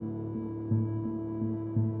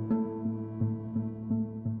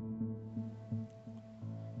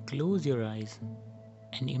Close your eyes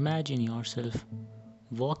and imagine yourself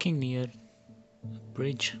walking near a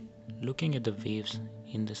bridge, looking at the waves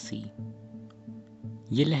in the sea.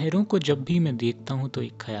 ये लहरों को जब भी मैं देखता हूँ तो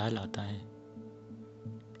एक ख्याल आता है,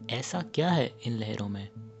 ऐसा क्या है इन लहरों में?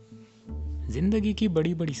 जिंदगी की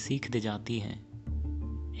बड़ी बड़ी सीख दे जाती हैं।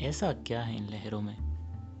 ऐसा क्या है इन लहरों में?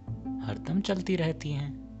 हरदम चलती रहती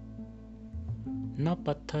हैं। ना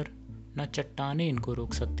पत्थर ना चट्टानें इनको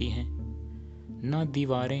रोक सकती हैं, ना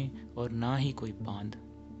दीवारें और ना ही कोई बांध।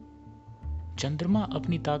 चंद्रमा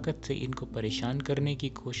अपनी ताकत से इनको परेशान करने की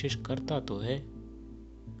कोशिश करता तो है,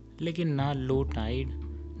 लेकिन ना लो टाइड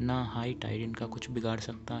ना हाई टाइड इनका कुछ बिगाड़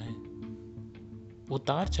सकता है।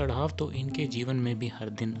 उतार चढ़ाव तो इनके जीवन में भी हर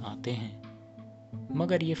दिन आते हैं,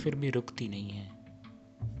 मगर ये फिर भी रुकती नहीं है।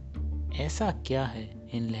 ऐसा क्या है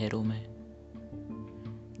इन लहरों में?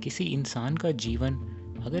 किसी इंसान का जीवन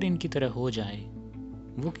अगर इनकी तरह हो जाए,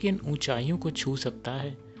 वो किन ऊंचाइयों को छू सकता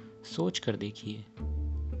है, सोच कर देखिए।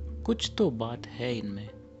 कुछ तो बात है इनमें,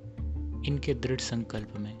 इनके दृढ़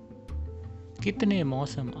संकल्प में। कितने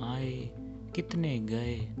मौसम आए, कितने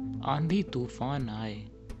गए, आंधी तूफान आए,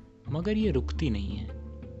 मगर ये रुकती नहीं है।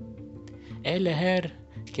 ए लहर,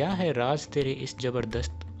 क्या है राज तेरे इस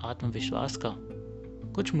जबरदस्त आत्मविश्वास का?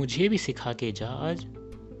 कुछ मुझे भी सिखा के जा आज।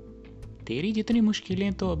 तेरी जितनी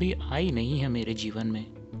मुश्किलें तो अभी आई नहीं है मेरे जीवन में,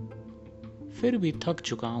 फिर भी थक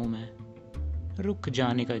चुका हूं मैं। रुक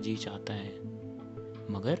जाने का जी चाहता है,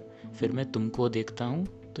 मगर फिर मैं तुमको देखता हूं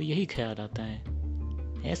तो यही ख्याल आता है,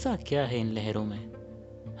 ऐसा क्या है इन लहरों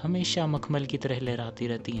में? हमेशा मखमल की तरह लहराती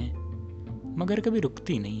रहती हैं, मगर कभी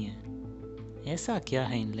रुकती नहीं है। ऐसा क्या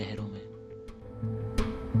है इन लहरों में?